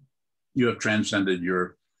 You have transcended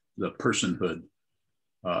the personhood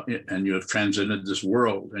and you have transcended this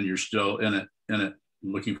world and you're still in it,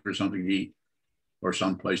 looking for something to eat or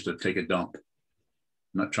some place to take a dump.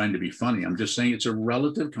 I'm not trying to be funny. I'm just saying it's a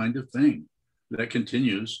relative kind of thing that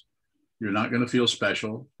continues. You're not going to feel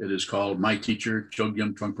special. It is called, my teacher,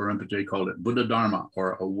 Chogyam Trungpa Rinpoche, called it Buddha Dharma,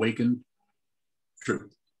 or awakened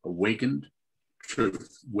truth. Awakened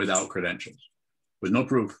truth without credentials, with no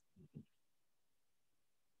proof.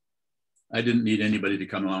 I didn't need anybody to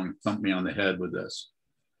come along and thump me on the head with this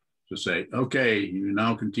to say, okay, you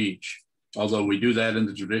now can teach. Although we do that in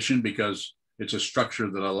the tradition because it's a structure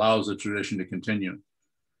that allows the tradition to continue.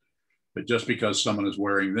 But just because someone is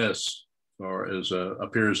wearing this or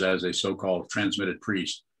appears as a so-called transmitted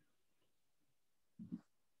priest,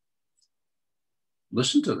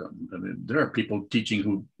 listen to them. I mean, there are people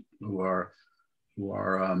teaching who are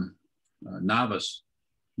novice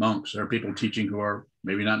monks. There are people teaching who are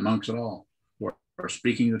maybe not monks at all, who are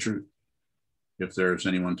speaking the truth, if there's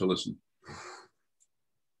anyone to listen.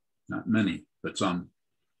 Not many, but some.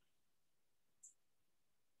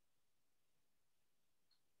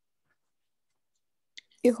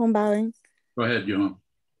 Yuhong bowing. Go ahead, Yuhong.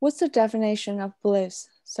 What's the definition of bliss?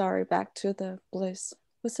 Sorry, back to the bliss.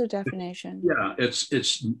 What's the definition? Yeah, it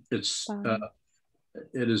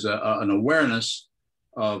is an awareness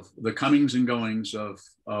of the comings and goings of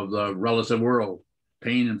the relative world,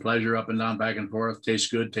 pain and pleasure, up and down, back and forth,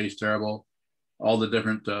 tastes good, tastes terrible, all the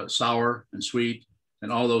different sour and sweet,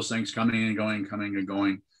 and all those things coming and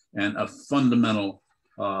going, and a fundamental.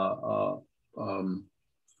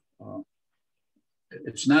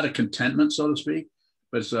 It's not a contentment, so to speak,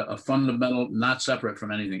 but it's a fundamental, not separate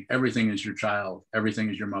from anything. Everything is your child. Everything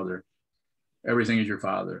is your mother. Everything is your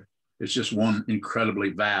father. It's just one incredibly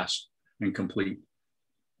vast and complete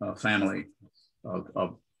family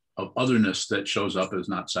of otherness that shows up as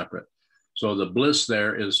not separate. So the bliss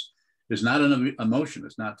there is not an emotion.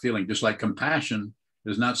 It's not feeling. Just like compassion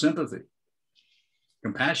is not sympathy.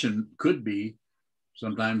 Compassion could be.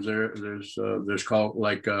 Sometimes there's called,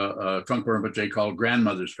 like Trungpa Rinpoche called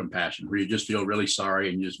grandmother's compassion, where you just feel really sorry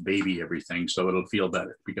and you just baby everything so it'll feel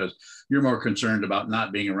better because you're more concerned about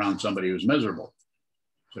not being around somebody who's miserable.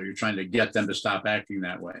 So you're trying to get them to stop acting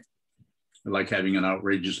that way. Like having an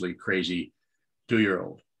outrageously crazy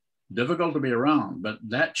 2-year-old. Difficult to be around, but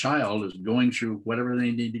that child is going through whatever they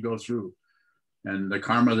need to go through. And the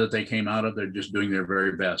karma that they came out of, they're just doing their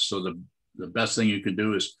very best. So the best thing you can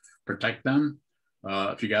do is protect them.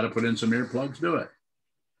 If you got to put in some earplugs, do it.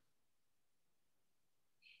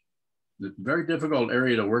 It's a very difficult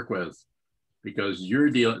area to work with because you're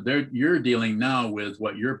dealing now with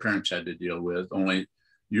what your parents had to deal with, only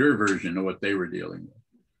your version of what they were dealing with.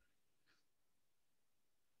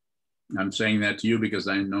 I'm saying that to you because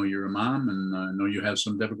I know you're a mom and I know you have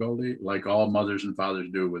some difficulty, like all mothers and fathers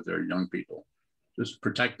do with their young people. Just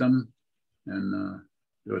protect them and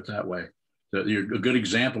do it that way. So you're a good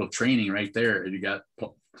example of training right there.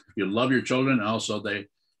 You love your children, and also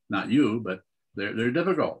not you, but they're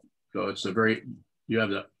difficult. So you have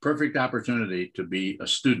the perfect opportunity to be a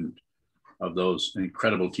student of those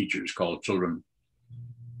incredible teachers called children.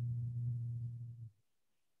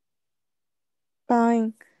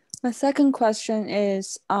 Fine. My second question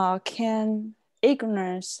is, can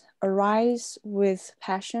ignorance arise with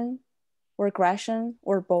passion or aggression,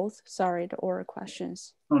 or both? Sorry, the oral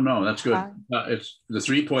questions. Oh, no, that's good. It's the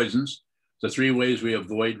three poisons. The three ways we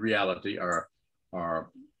avoid reality are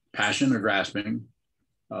passion or grasping,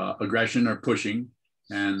 aggression or pushing,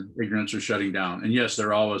 and ignorance or shutting down. And yes,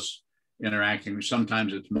 they're always interacting.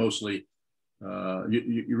 Sometimes it's mostly,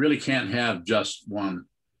 you really can't have just one.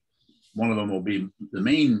 One of them will be the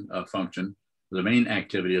main function, the main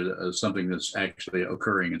activity of something that's actually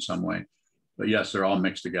occurring in some way. But yes, they're all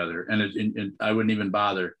mixed together. And I wouldn't even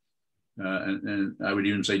bother. And I would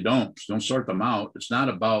even say, don't sort them out. It's not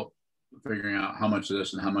about figuring out how much of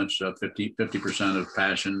this and how much 50% of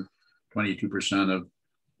passion, 22% of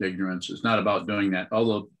ignorance. It's not about doing that,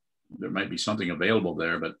 although there might be something available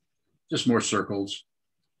there, but just more circles.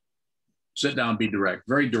 Sit down, be direct,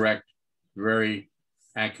 very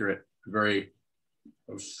accurate, very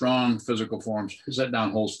strong physical forms. Sit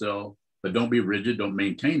down, hold still, but don't be rigid, don't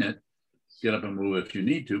maintain it. Get up and move if you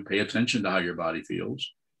need to. Pay attention to how your body feels.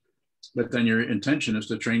 But then your intention is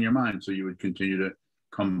to train your mind. So you would continue to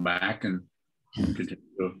come back and continue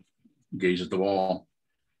to gaze at the wall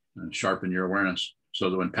and sharpen your awareness so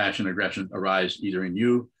that when passion and aggression arise either in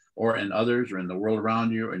you or in others or in the world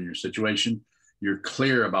around you or in your situation, you're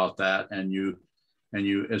clear about that, and you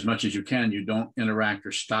as much as you can, you don't interact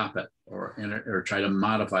or stop it or try to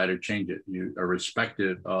modify it or change it. You are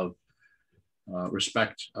respective of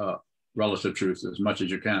respect relative truth as much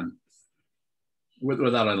as you can,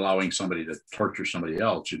 without allowing somebody to torture somebody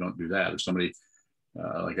else. You don't do that. If somebody,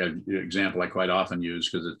 like an example I quite often use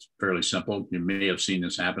because it's fairly simple, you may have seen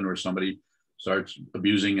this happen where somebody starts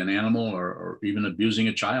abusing an animal or even abusing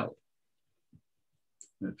a child.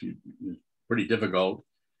 It's pretty difficult.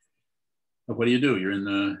 But what do? You're in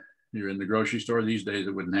the grocery store these days.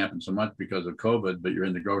 It wouldn't happen so much because of COVID, but you're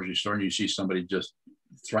in the grocery store and you see somebody just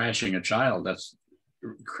thrashing a child. That's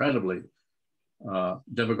incredibly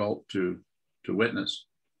difficult to witness.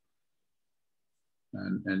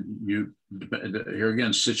 And you, here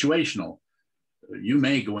again, situational. You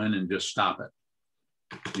may go in and just stop it.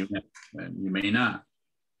 You may not.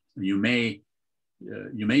 You may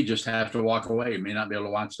just have to walk away. You may not be able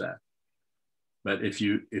to watch that. But if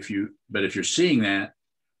you're seeing that,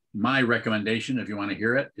 my recommendation, if you want to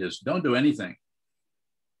hear it, is don't do anything.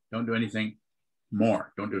 Don't do anything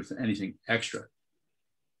more. Don't do anything extra.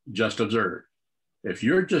 Just observe. If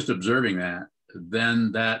you're just observing that,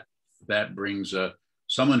 then that brings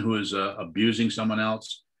someone who is abusing someone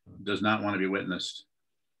else does not want to be witnessed.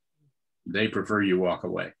 They prefer you walk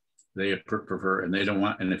away. They prefer, and they don't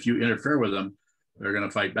want, and if you interfere with them, they're going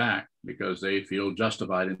to fight back because they feel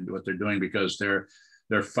justified in what they're doing because they're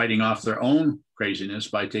fighting off their own craziness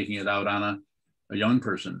by taking it out on a young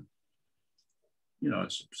person. You know,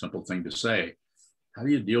 it's a simple thing to say. How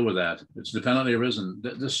do you deal with that? It's dependently arisen.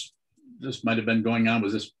 This might have been going on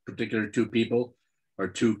with this particular two people or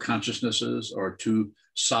two consciousnesses or two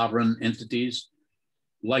sovereign entities,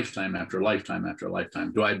 lifetime after lifetime after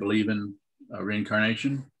lifetime. Do I believe in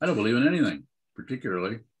reincarnation? I don't believe in anything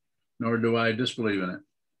particularly, nor do I disbelieve in it.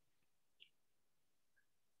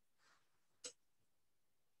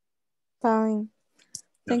 Fine.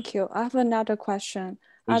 Thank you. I have another question.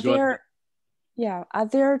 Please go ahead. Are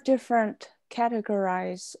there different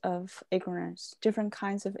categories of ignorance, different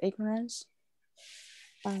kinds of ignorance?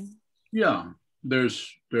 Yeah,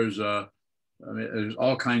 there's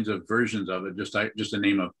all kinds of versions of it. Just to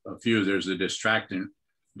name a few, there's the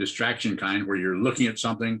distraction kind where you're looking at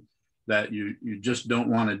something that you just don't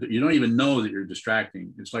want to, you don't even know that you're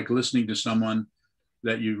distracting. It's like listening to someone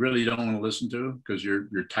that you really don't want to listen to because you're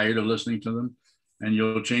tired of listening to them, and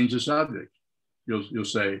you'll change the subject. You'll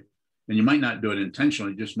say, and you might not do it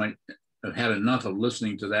intentionally, just might have had enough of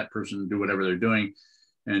listening to that person do whatever they're doing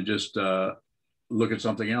and just look at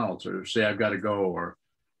something else or say, I've got to go, or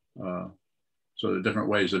so there are different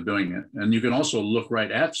ways of doing it. And you can also look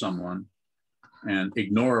right at someone and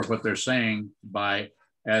ignore what they're saying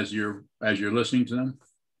as you're listening to them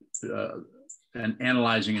and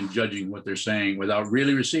analyzing and judging what they're saying without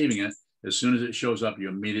really receiving it. As soon as it shows up, you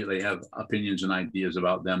immediately have opinions and ideas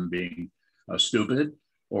about them being stupid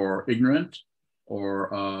or ignorant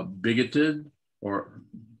or bigoted, or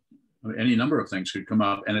any number of things could come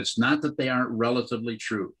up. And it's not that they aren't relatively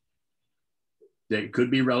true. They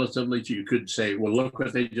could be relatively true. You could say, well, look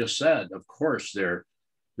what they just said. Of course, they're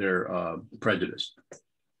prejudiced.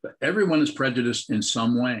 But everyone is prejudiced in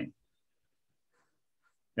some way.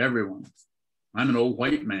 Everyone. I'm an old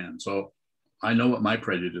white man, so I know what my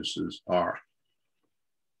prejudices are.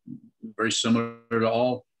 Very similar to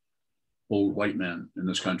all old white men in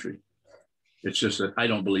this country. It's just that I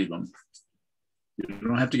don't believe them. You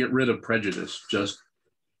don't have to get rid of prejudice. Just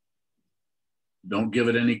don't give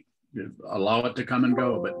it any allow it to come and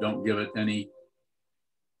go, but don't give it any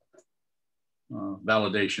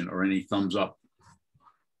validation or any thumbs up.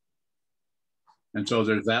 And so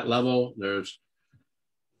there's that level. There's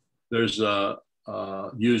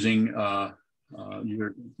using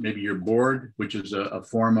maybe your board, which is a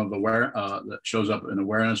form of aware that shows up in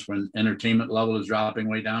awareness when entertainment level is dropping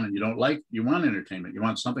way down, and you want entertainment, you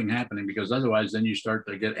want something happening, because otherwise then you start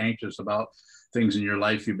to get anxious about things in your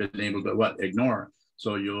life you've been able to ignore.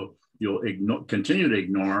 So you'll continue to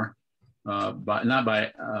ignore, but not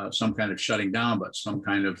by some kind of shutting down, but some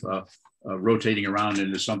kind of rotating around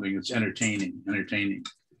into something that's entertaining.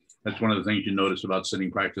 That's one of the things you notice about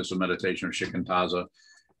sitting practice of meditation or shikantaza.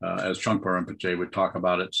 As Trungpa Rinpoche would talk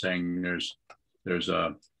about it, saying there's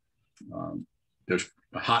a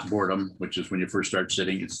hot boredom, which is when you first start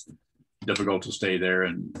sitting, it's difficult to stay there,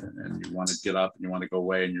 and you want to get up and you want to go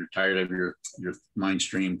away, and you're tired of your mind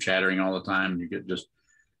stream chattering all the time, and you get just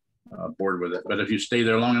bored with it. But if you stay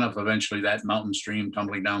there long enough, eventually that mountain stream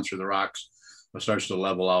tumbling down through the rocks starts to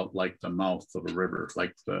level out like the mouth of a river,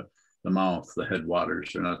 like the mouth, the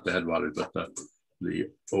headwaters, or not the headwaters, but the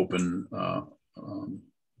open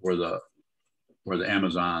where the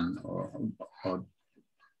Amazon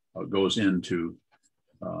goes into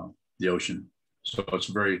the ocean. So it's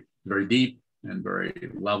very, very deep and very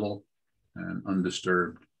level and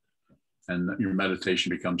undisturbed. And your meditation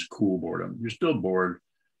becomes cool boredom. You're still bored.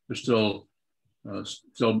 There's still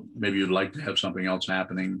maybe you'd like to have something else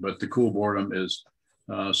happening, but the cool boredom is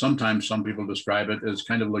sometimes some people describe it as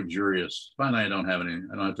kind of luxurious. Finally, I don't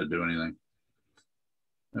have to do anything.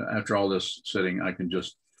 After all this sitting, I can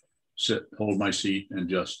just sit, hold my seat, and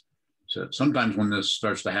just sit. Sometimes when this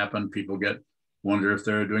starts to happen, people wonder if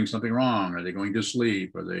they're doing something wrong. Are they going to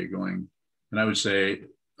sleep? Are they going? And I would say,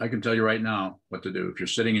 I can tell you right now what to do. If you're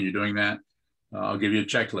sitting and you're doing that, I'll give you a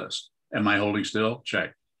checklist. Am I holding still?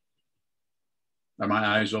 Check. Are my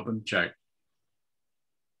eyes open? Check.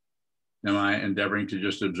 Am I endeavoring to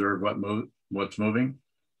just observe what's moving?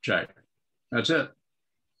 Check. That's it.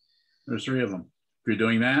 There's 3 of them. If you're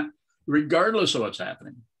doing that, regardless of what's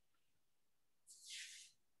happening,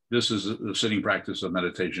 this is the sitting practice of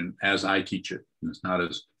meditation as I teach it. And it's not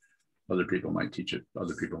as other people might teach it.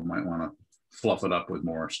 Other people might want to fluff it up with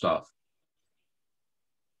more stuff.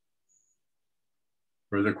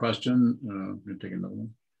 Further question? We're going to take another one.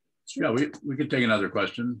 Yeah, we could take another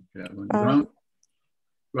question. Yeah, go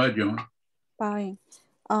ahead, Johan. Bowing.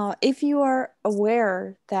 If you are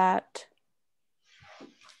aware that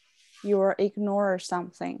you're ignoring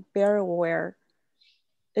something, very aware,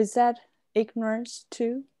 is that ignorance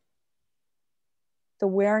too? The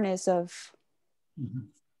awareness of... Mm-hmm.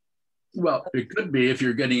 Well, it could be if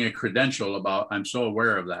you're getting a credential about, I'm so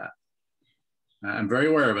aware of that. I'm very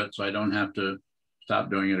aware of it, so I don't have to stop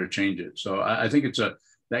doing it or change it. So I think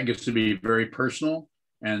that gets to be very personal.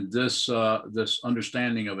 And this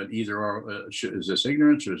understanding of an either or, is this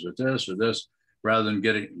ignorance or is it this or this, rather than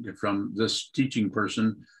getting from this teaching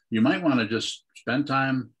person, you might want to just spend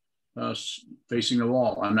time facing the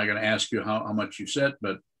wall. I'm not going to ask you how much you sit,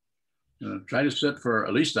 but try to sit for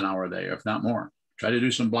at least an hour a day, if not more. Try to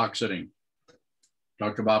do some block sitting.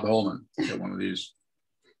 Dr. Bob Holman got one of these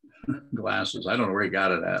glasses. I don't know where he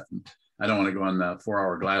got it at. I don't want to go in the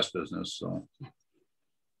 4-hour glass business. So,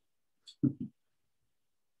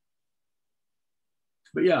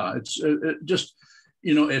 but yeah, it just,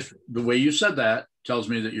 if the way you said that tells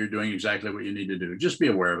me that you're doing exactly what you need to do, just be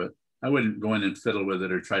aware of it. I wouldn't go in and fiddle with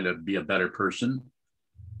it or try to be a better person.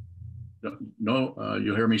 No,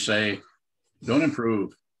 you'll hear me say, don't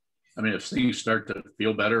improve. I mean, if things start to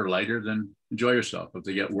feel better or lighter, then enjoy yourself. If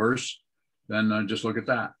they get worse, then just look at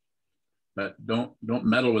that. But don't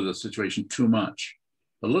meddle with the situation too much.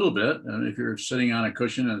 A little bit, and if you're sitting on a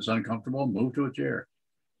cushion and it's uncomfortable, move to a chair.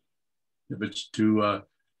 If it's too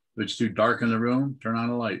dark in the room, turn on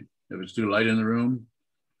a light. If it's too light in the room,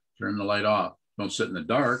 turn the light off. Don't sit in the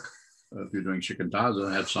dark. If you're doing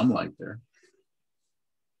shikantaza, have some light there.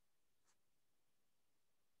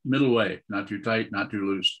 Middle way, not too tight, not too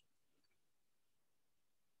loose.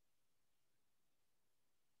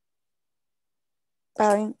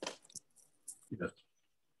 Bowing. Yes.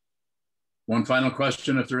 One final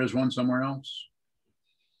question, if there is one somewhere else.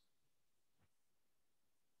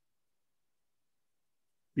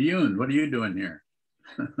 Yoon, what are you doing here?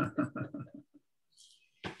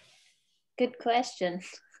 Good question.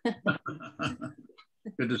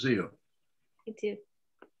 Good to see you. You too.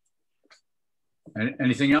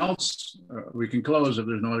 Anything else? We can close if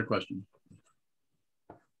there's no other question.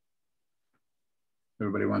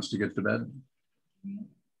 Everybody wants to get to bed?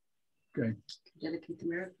 Okay. Dedicate the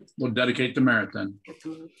merit. We'll dedicate the merit then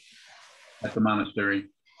at the monastery.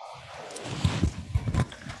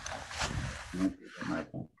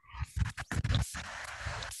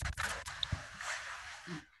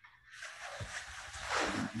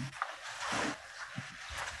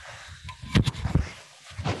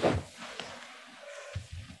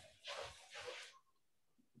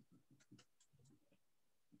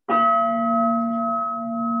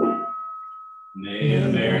 May the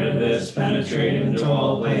merit of this penetrate into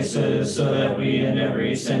all places, so that we and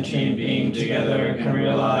every sentient being together can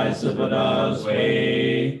realize the Buddha's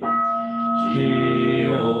way.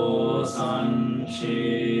 Ji-o san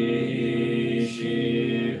shi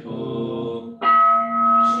shi hu,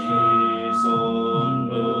 shi son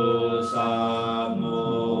bu sa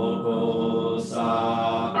mo ko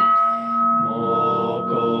sa, mo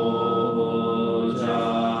ko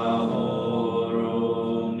ja ho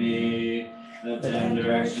ru mi. The 10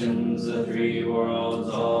 directions, the 3 worlds,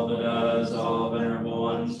 all Buddhas, all venerable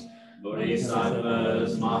ones,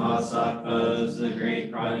 Bodhisattvas, Mahasattvas, the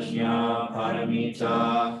great Prajna,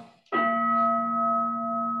 Paramita.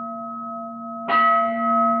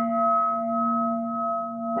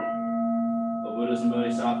 O Buddhas and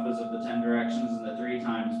Bodhisattvas of the 10 directions and the 3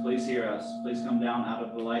 times, please hear us. Please come down out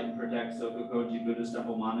of the light and protect SokukoJi Buddhist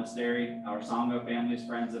Temple Monastery, our Sangha, families,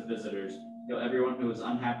 friends, and visitors. Heal everyone who is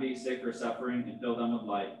unhappy, sick, or suffering, and fill them with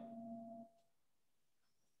light.